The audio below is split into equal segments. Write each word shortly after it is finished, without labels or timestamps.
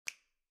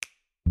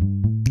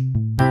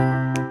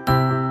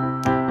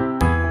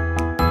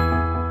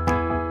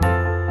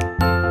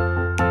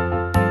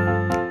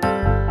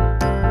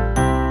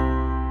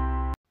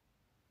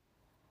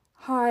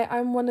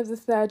I'm one of the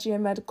third year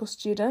medical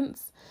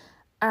students,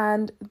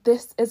 and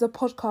this is a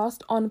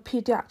podcast on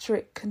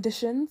paediatric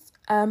conditions,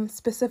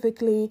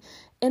 specifically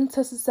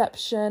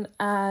intussusception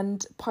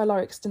and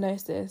pyloric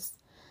stenosis.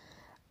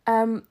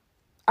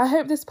 I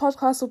hope this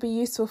podcast will be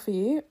useful for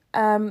you.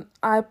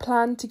 I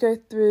plan to go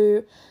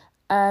through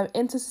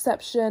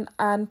intussusception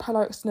and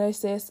pyloric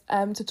stenosis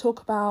to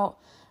talk about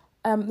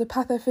the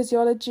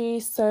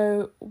pathophysiology,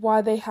 so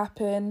why they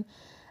happen,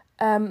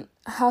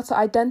 how to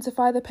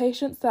identify the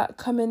patients that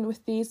come in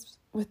with these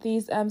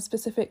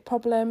specific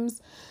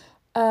problems,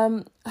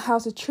 how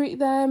to treat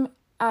them,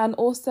 and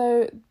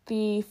also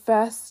the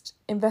first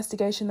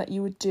investigation that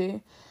you would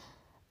do,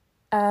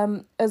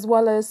 as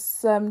well as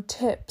some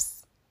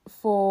tips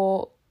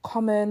for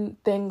common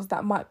things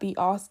that might be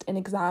asked in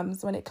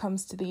exams when it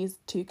comes to these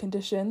two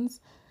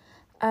conditions.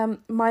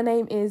 My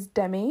name is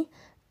Demi,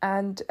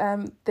 and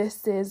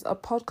this is a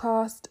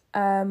podcast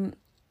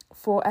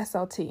for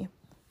SLT.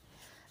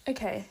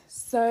 Okay,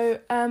 so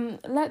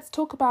let's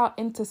talk about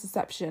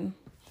intussusception.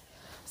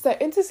 So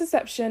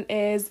intussusception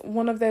is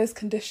one of those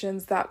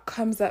conditions that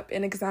comes up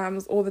in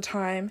exams all the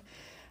time.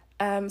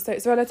 So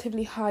it's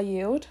relatively high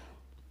yield.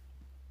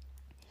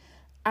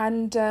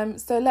 And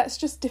so let's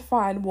just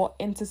define what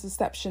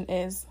intussusception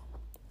is.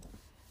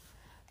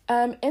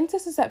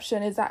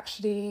 Intussusception is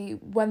actually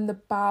when the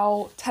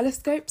bowel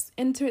telescopes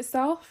into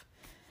itself,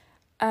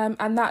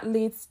 and that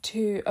leads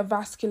to a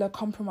vascular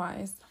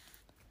compromise.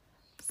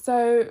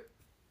 So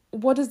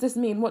what does this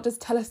mean? What does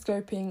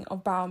telescoping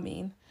of bowel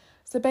mean?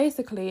 So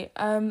basically,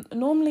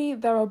 normally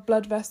there are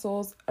blood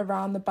vessels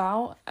around the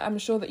bowel. I'm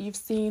sure that you've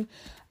seen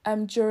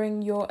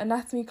during your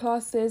anatomy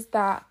classes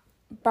that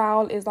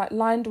bowel is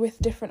lined with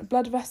different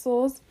blood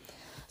vessels.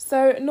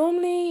 So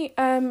normally,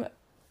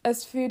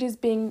 as food is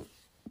being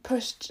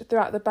pushed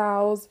throughout the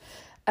bowels,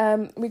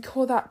 we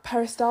call that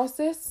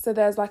peristalsis. So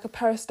there's a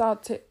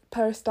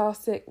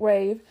peristaltic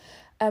wave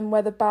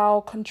where the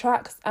bowel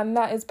contracts, and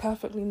that is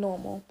perfectly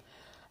normal.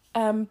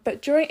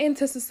 But during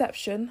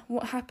intussusception,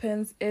 what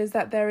happens is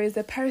that there is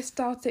a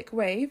peristaltic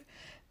wave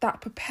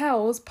that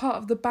propels part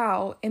of the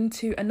bowel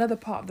into another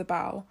part of the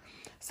bowel.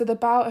 So the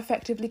bowel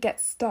effectively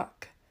gets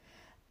stuck.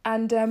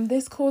 And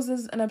this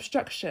causes an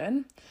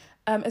obstruction,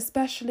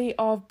 especially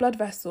of blood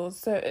vessels.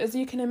 So as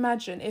you can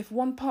imagine, if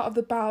one part of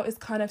the bowel is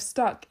kind of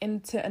stuck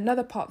into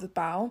another part of the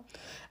bowel,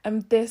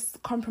 this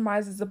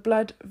compromises the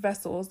blood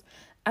vessels,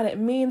 and it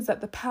means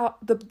that the part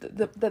of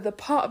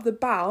the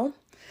bowel,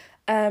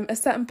 a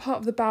certain part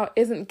of the bowel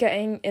isn't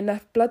getting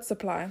enough blood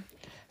supply.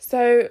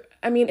 So,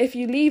 if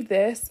you leave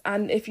this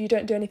and if you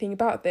don't do anything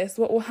about this,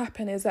 what will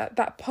happen is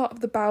that part of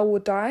the bowel will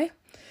die.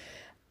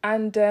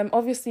 And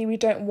obviously we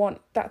don't want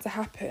that to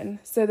happen.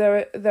 So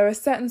there are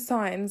certain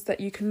signs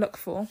that you can look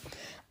for.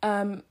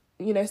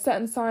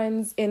 Certain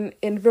signs in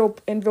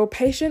real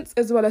patients,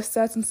 as well as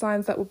certain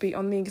signs that will be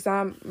on the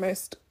exam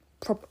most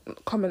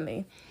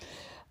commonly.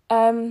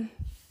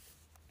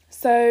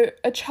 So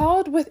a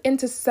child with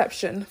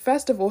intussusception,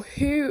 first of all,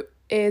 who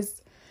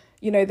is,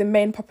 the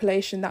main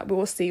population that we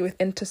will see with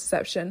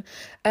intussusception?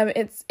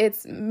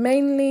 It's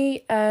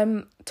mainly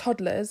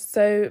toddlers,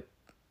 so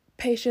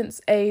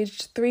patients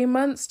aged 3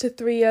 months to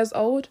 3 years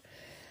old,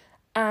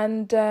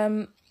 and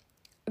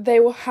they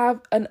will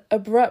have an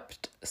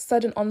abrupt,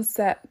 sudden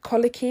onset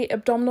colicky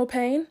abdominal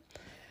pain.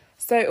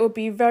 So it will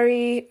be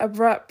very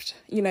abrupt,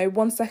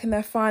 1 second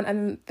they're fine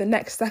and the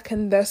next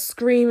second they're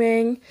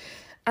screaming.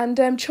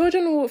 And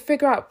children will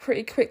figure out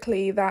pretty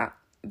quickly that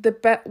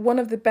one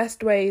of the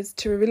best ways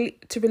to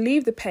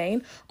relieve the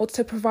pain, or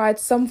to provide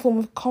some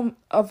form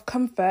of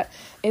comfort,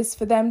 is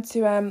for them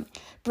to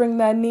bring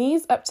their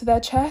knees up to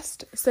their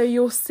chest. So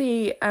you'll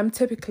see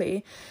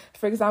typically,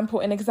 for example,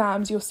 in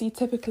exams, you'll see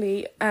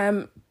typically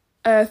a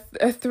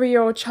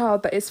 3-year-old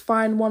child that is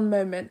fine one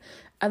moment,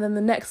 and then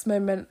the next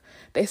moment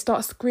they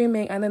start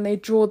screaming and then they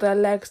draw their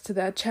legs to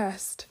their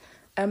chest.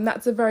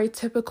 That's a very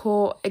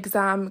typical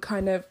exam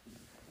kind of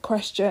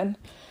question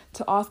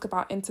to ask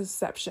about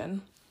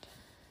intussusception.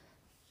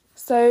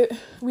 So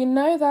we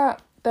know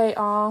that they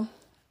are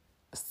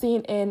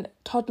seen in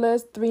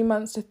toddlers 3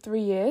 months to 3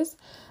 years,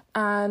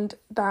 and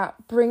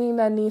that bringing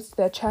their knees to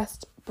their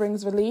chest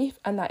brings relief,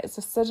 and that it's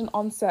a sudden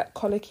onset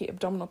colicky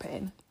abdominal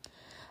pain.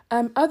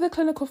 Other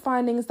clinical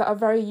findings that are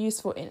very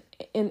useful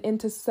in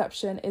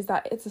intussusception is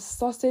that it's a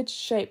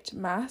sausage-shaped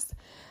mass,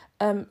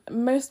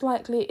 most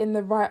likely in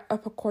the right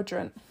upper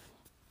quadrant.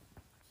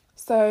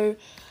 So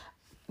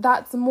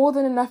that's more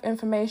than enough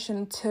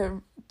information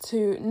to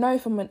know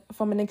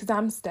from an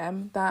exam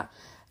stem that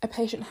a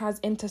patient has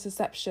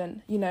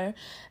intussusception.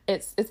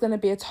 It's going to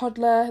be a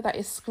toddler that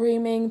is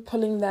screaming,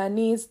 pulling their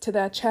knees to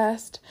their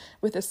chest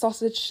with a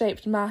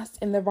sausage-shaped mass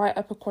in the right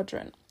upper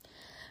quadrant.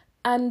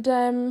 And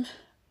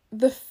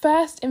the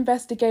first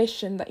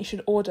investigation that you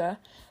should order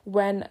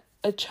when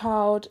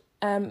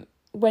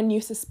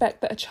you suspect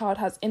that a child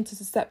has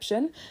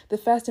intussusception, the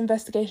first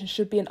investigation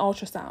should be an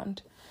ultrasound.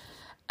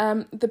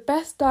 The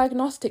best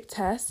diagnostic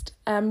test,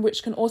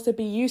 which can also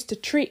be used to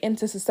treat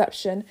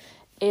intussusception,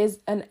 is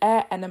an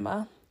air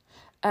enema.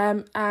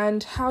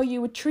 And how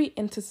you would treat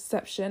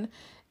intussusception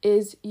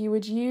is you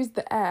would use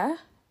the air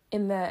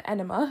in the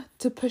enema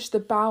to push the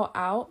bowel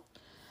out.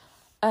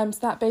 So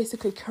that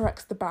basically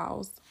corrects the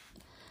bowels.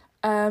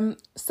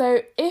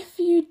 So if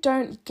you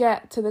don't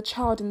get to the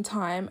child in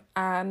time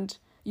and,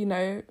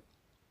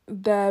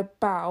 the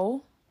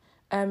bowel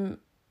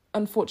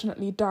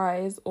unfortunately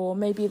dies, or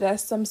maybe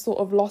there's some sort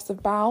of loss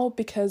of bowel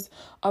because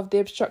of the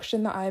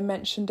obstruction that I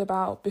mentioned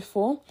about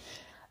before,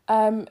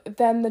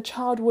 then the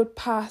child would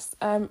pass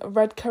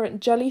red currant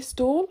jelly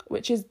stool,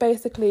 which is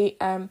basically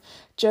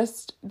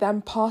just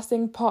them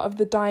passing part of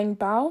the dying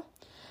bowel.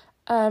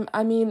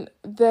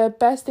 The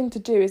best thing to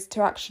do is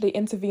to actually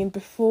intervene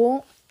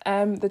before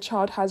the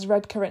child has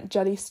red currant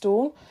jelly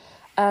stool.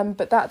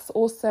 But that's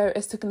also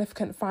a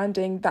significant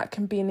finding that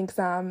can be in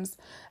exams.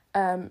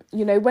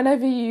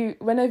 Whenever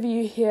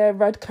you hear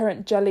red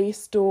currant jelly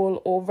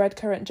stool or red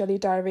currant jelly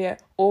diarrhea,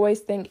 always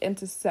think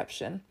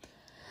intussusception.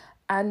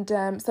 And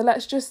so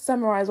let's just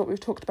summarize what we've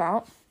talked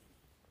about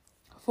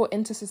for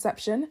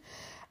intussusception.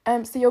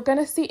 So you're going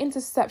to see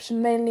intussusception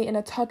mainly in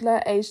a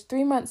toddler aged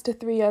 3 months to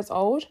 3 years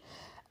old.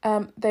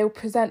 They will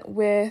present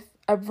with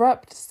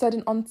abrupt,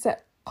 sudden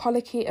onset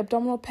colicky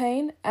abdominal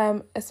pain,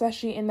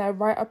 especially in their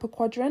right upper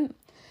quadrant.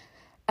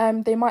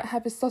 They might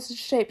have a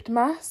sausage-shaped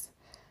mass.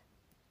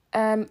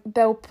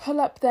 They'll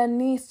pull up their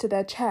knees to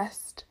their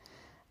chest,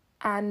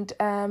 and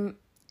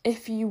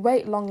if you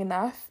wait long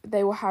enough,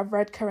 they will have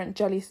red currant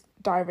jelly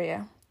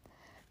diarrhea.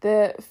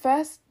 The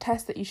first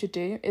test that you should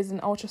do is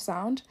an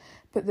ultrasound,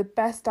 but the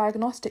best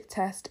diagnostic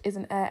test is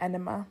an air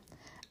enema,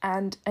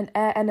 and an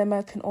air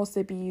enema can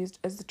also be used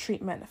as a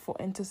treatment for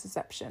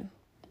intussusception.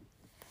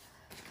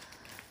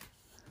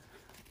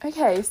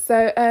 Okay,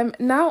 so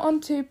now on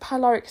to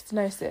pyloric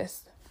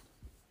stenosis.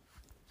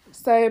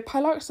 So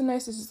pyloric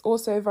stenosis is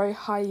also a very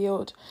high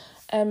yield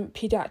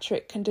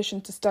pediatric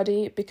condition to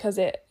study because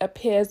it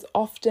appears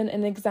often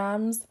in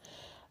exams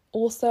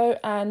also,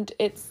 and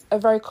it's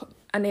one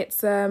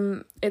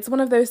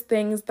of those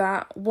things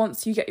that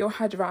once you get your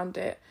head around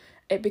it,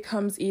 it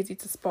becomes easy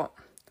to spot.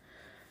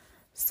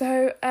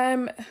 So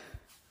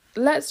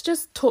let's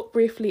just talk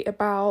briefly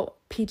about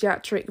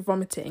pediatric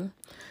vomiting.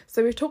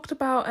 So we've talked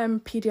about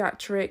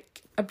pediatric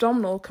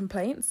abdominal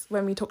complaints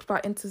when we talked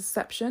about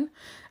intussusception,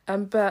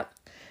 but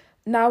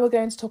now we're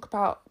going to talk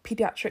about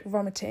pediatric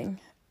vomiting.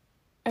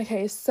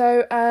 Okay,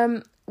 so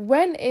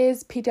when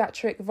is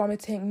pediatric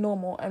vomiting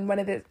normal and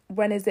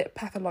when is it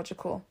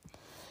pathological?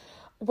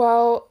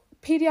 Well,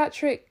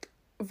 pediatric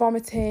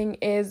vomiting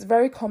is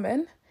very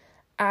common,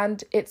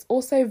 and it's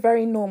also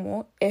very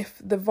normal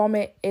if the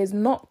vomit is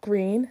not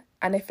green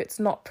and if it's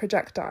not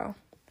projectile.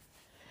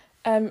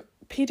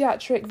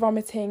 Pediatric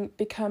vomiting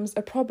becomes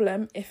a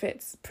problem if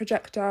it's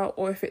projectile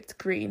or if it's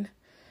green.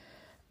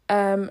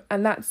 And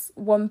that's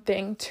one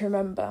thing to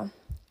remember.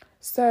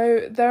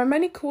 So there are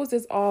many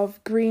causes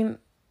of green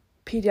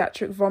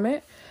pediatric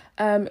vomit.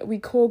 We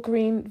call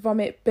green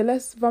vomit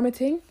bilious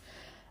vomiting,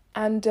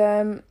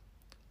 and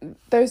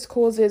those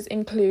causes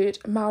include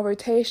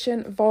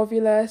malrotation,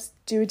 volvulus,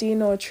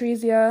 duodenal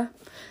atresia,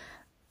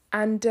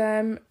 and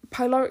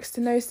pyloric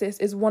stenosis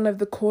is one of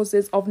the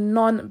causes of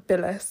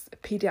non-bilious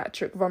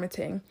pediatric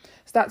vomiting.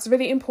 So that's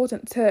really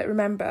important to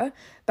remember,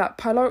 that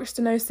pyloric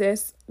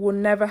stenosis will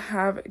never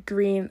have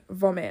green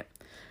vomit.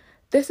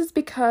 This is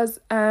because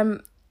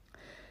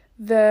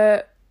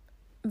the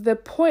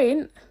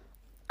point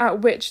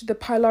at which the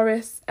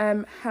pylorus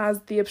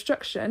has the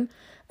obstruction,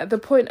 at the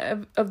point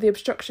of the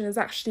obstruction is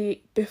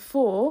actually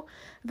before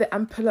the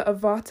ampulla of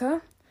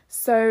Vater.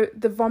 So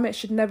the vomit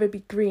should never be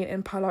green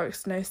in pyloric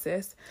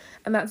stenosis,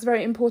 and that's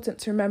very important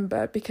to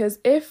remember, because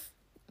if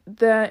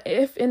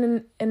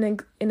in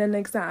an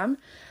exam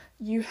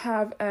you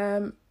have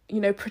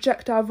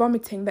projectile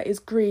vomiting that is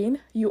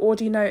green, you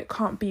already know it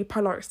can't be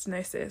pyloric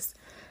stenosis.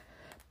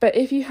 But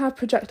if you have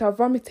projectile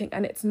vomiting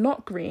and it's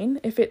not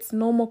green, if it's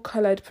normal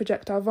coloured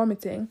projectile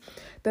vomiting,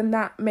 then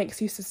that makes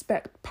you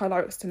suspect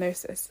pyloric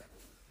stenosis.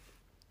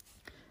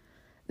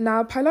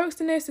 Now, pyloric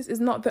stenosis is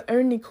not the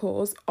only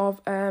cause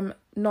of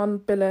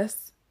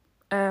non-bilious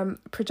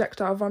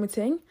projectile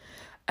vomiting.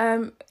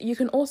 You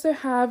can also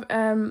have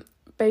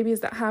babies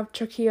that have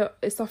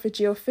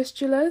tracheoesophageal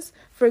fistulas,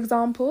 for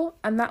example,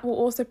 and that will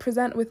also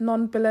present with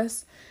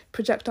non-bilious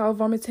projectile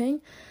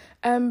vomiting.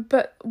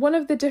 But one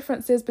of the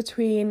differences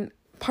between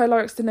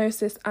pyloric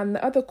stenosis and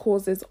the other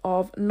causes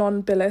of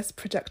non-bilious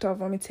projectile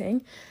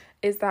vomiting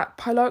is that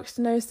pyloric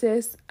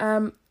stenosis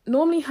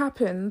normally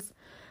happens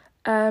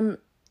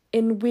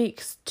in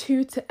weeks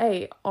 2 to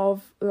 8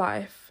 of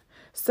life.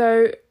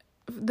 So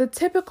the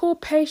typical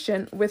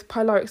patient with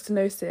pyloric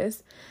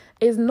stenosis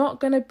is not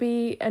going to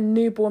be a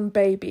newborn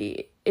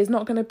baby, is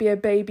not going to be a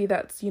baby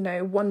that's,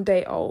 1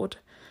 day old,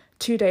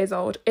 2 days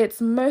old. It's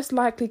most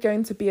likely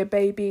going to be a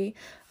baby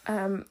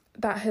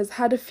that has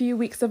had a few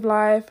weeks of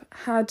life,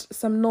 had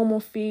some normal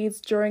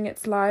feeds during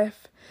its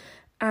life,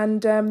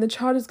 and the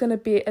child is going to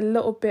be a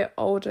little bit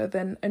older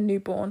than a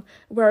newborn.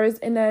 Whereas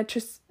in a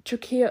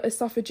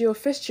tracheoesophageal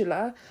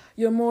fistula,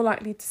 you're more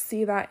likely to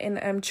see that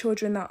in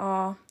children that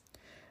are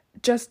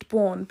just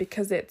born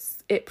because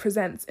it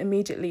presents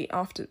immediately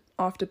after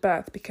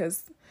birth,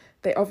 because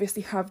they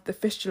obviously have the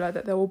fistula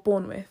that they were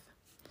born with.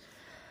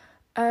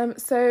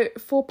 So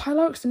for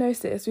pyloric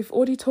stenosis, we've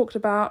already talked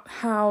about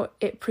how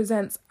it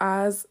presents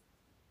as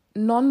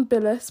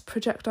non-bilous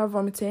projectile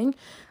vomiting,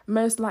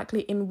 most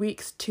likely in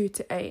weeks 2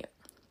 to 8.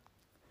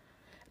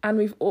 And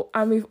we've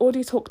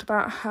already talked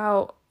about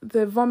how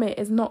the vomit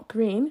is not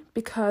green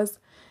because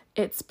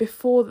it's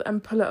before the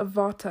ampulla of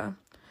Vata.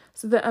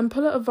 So the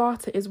ampulla of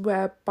Vata is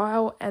where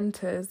bile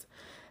enters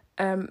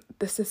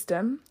the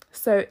system.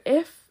 So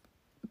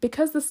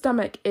because the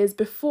stomach is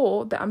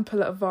before the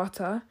ampulla of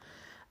Vata,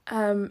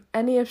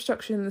 any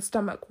obstruction in the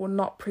stomach will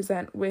not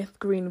present with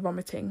green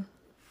vomiting.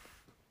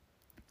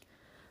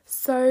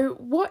 So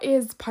what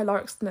is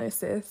pyloric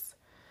stenosis?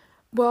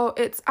 Well,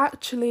 it's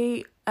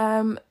actually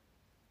a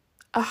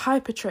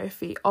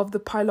hypertrophy of the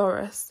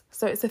pylorus.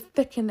 So it's a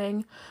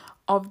thickening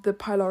of the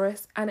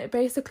pylorus, and it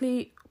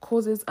basically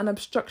causes an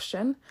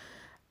obstruction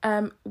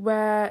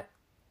where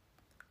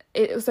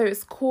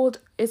it's called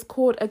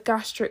a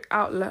gastric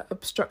outlet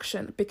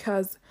obstruction,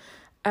 because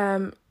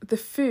the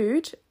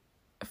food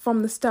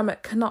from the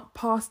stomach cannot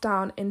pass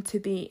down into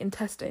the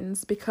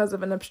intestines because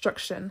of an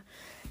obstruction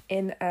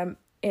in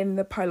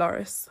the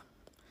pylorus.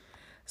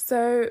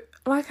 So,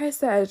 like I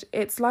said,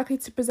 it's likely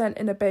to present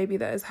in a baby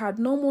that has had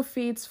normal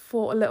feeds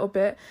for a little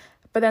bit,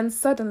 but then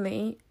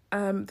suddenly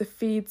the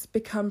feeds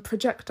become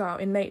projectile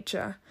in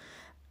nature.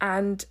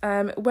 And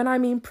when I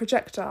mean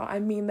projectile, I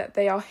mean that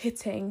they are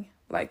hitting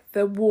like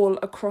the wall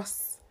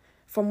across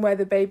from where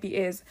the baby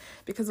is,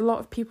 because a lot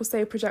of people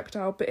say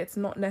projectile, but it's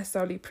not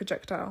necessarily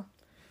projectile.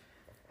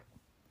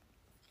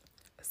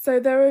 So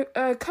there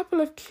are a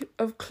couple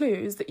of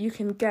clues that you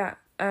can get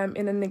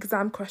in an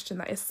exam question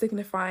that is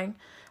signifying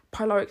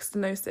pyloric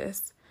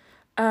stenosis.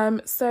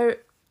 And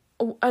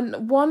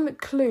one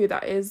clue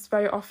that is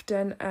very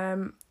often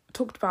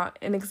talked about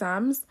in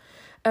exams,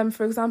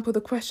 for example,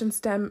 the question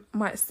stem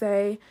might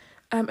say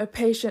a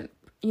patient,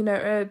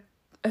 a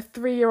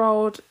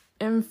 3-year-old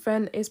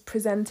infant is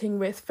presenting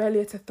with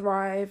failure to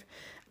thrive,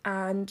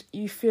 and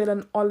you feel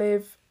an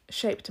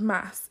olive-shaped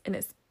mass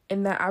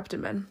in their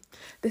abdomen.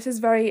 This is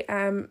very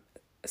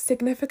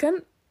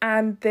significant,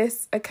 and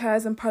this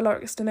occurs in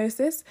pyloric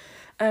stenosis.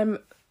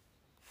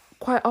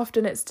 Quite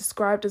often it's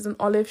described as an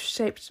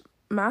olive-shaped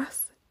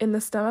mass in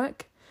the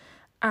stomach,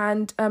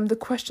 and the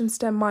question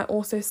stem might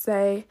also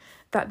say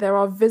that there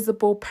are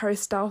visible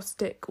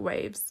peristaltic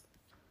waves.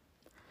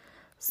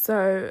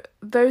 So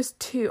those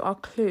two are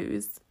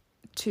clues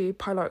to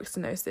pyloric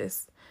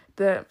stenosis.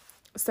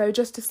 So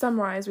just to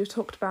summarise, we've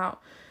talked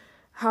about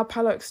how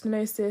pyloric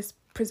stenosis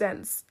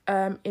presents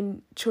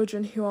in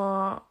children who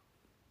are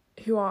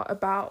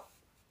about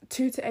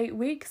 2 to 8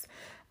 weeks,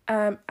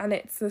 and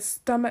it's a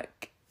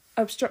stomach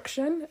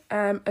obstruction,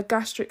 a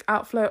gastric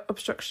outflow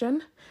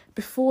obstruction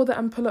before the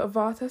ampulla of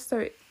Vata,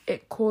 so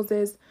it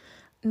causes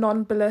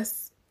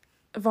non-bilous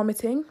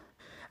vomiting.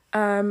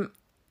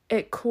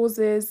 It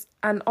causes,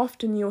 and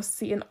often you'll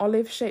see an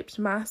olive-shaped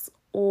mass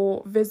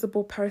or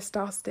visible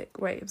peristaltic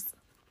waves.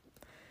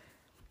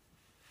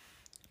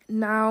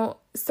 Now,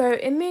 so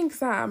in the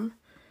exam,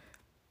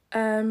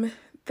 they're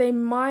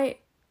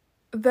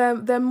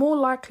more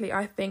likely,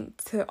 I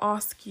think, to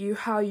ask you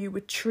how you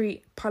would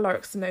treat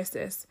pyloric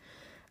stenosis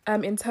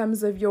in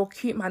terms of your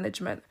acute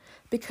management,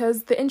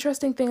 because the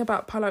interesting thing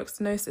about pyloric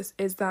stenosis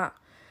is that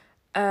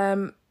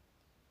the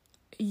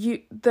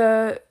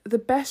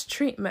best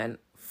treatment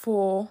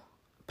for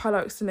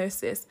pyloric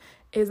stenosis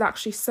is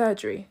actually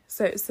surgery.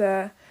 So it's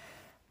a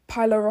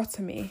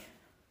pyloromyotomy.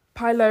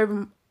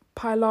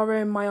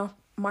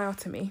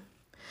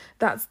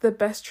 That's the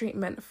best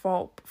treatment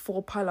for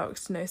pyloric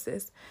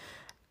stenosis.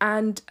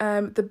 And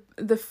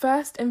the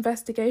first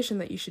investigation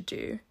that you should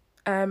do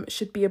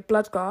should be a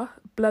blood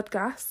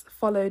gas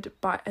followed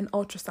by an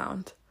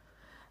ultrasound.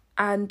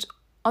 And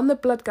on the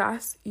blood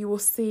gas, you will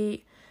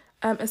see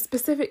a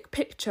specific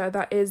picture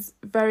that is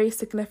very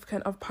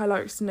significant of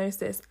pyloric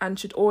stenosis and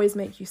should always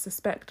make you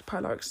suspect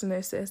pyloric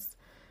stenosis.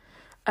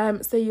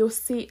 So you'll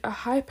see a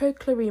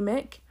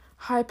hypochloremic,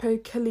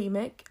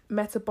 hypokalemic,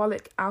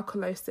 metabolic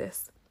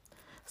alkalosis.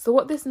 So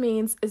what this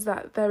means is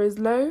that there is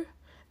low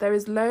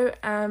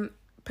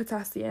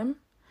potassium,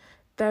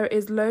 there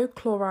is low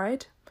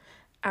chloride,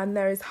 and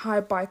there is high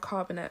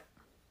bicarbonate.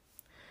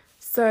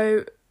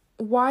 So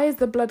why is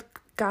the blood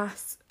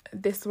gas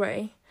this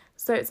way?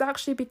 So it's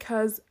actually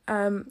because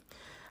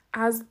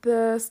as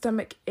the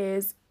stomach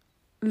is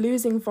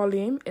losing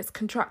volume, it's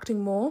contracting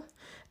more.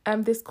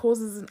 This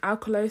causes an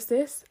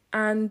alkalosis,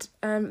 and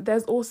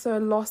there's also a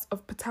loss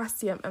of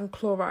potassium and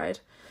chloride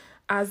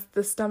as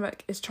the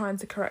stomach is trying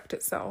to correct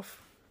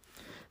itself.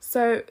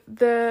 So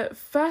the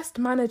first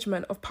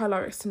management of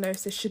pyloric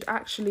stenosis should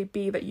actually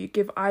be that you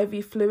give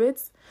IV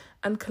fluids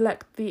and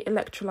collect the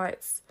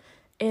electrolytes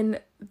in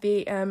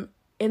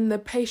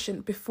the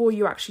patient before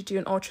you actually do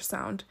an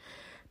ultrasound.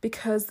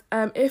 Because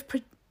if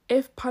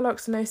pyloric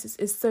stenosis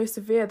is so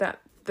severe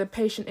that the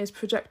patient is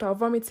projectile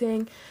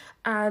vomiting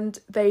and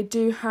they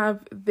do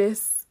have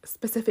this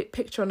specific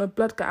picture on a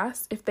blood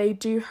gas, if they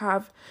do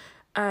have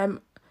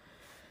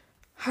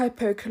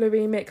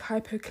hypochloremic,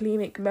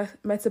 hypokalemic,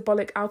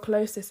 metabolic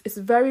alkalosis. It's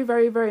very,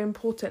 very, very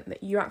important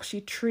that you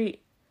actually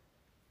treat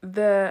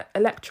the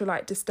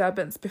electrolyte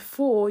disturbance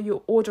before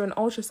you order an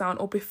ultrasound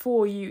or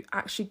before you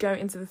actually go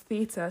into the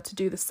theatre to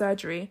do the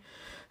surgery.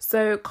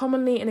 So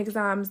commonly in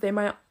exams they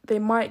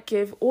might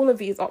give all of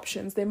these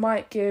options. They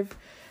might give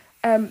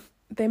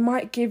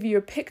you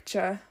a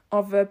picture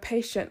of a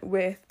patient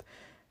with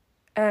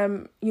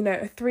a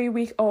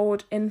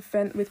 3-week-old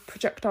infant with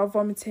projectile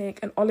vomiting,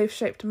 an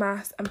olive-shaped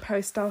mass and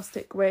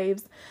peristaltic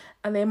waves,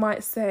 and they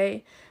might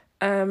say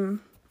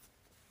and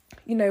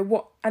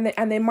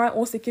they might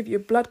also give you a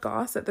blood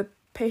gas that the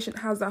patient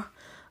has a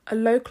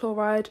low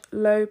chloride,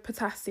 low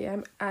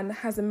potassium, and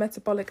has a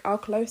metabolic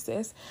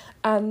alkalosis.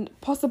 And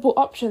possible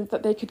options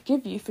that they could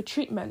give you for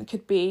treatment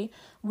could be,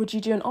 would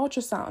you do an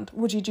ultrasound?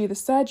 Would you do the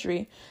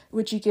surgery?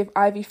 Would you give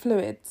IV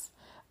fluids?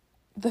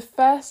 The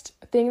first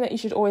thing that you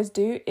should always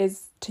do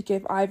is to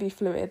give IV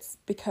fluids,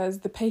 because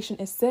the patient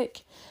is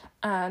sick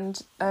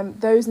and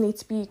those need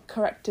to be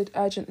corrected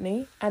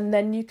urgently, and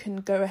then you can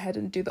go ahead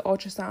and do the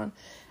ultrasound,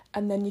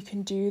 and then you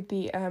can do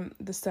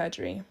the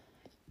surgery.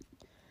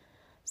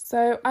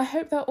 So I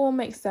hope that all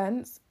makes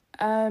sense.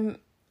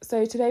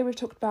 So today we've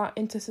talked about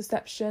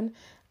intussusception,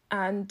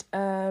 and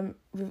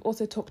we've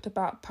also talked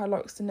about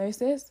pyloric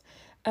stenosis.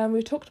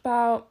 We've talked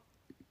about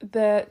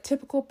the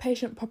typical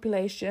patient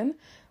population.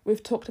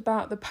 We've talked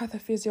about the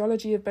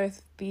pathophysiology of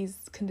both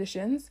these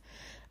conditions.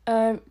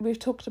 We've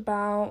talked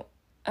about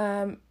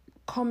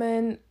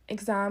common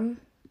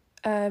exam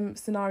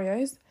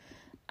scenarios,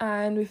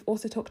 and we've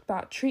also talked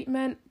about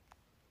treatment,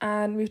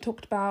 and we've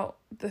talked about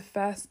the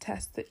first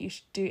test that you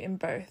should do in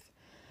both.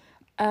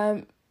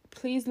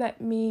 Please let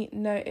me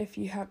know if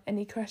you have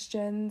any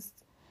questions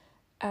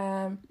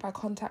by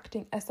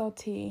contacting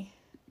SLT.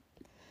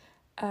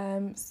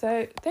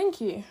 So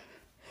thank you.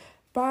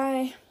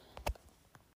 Bye.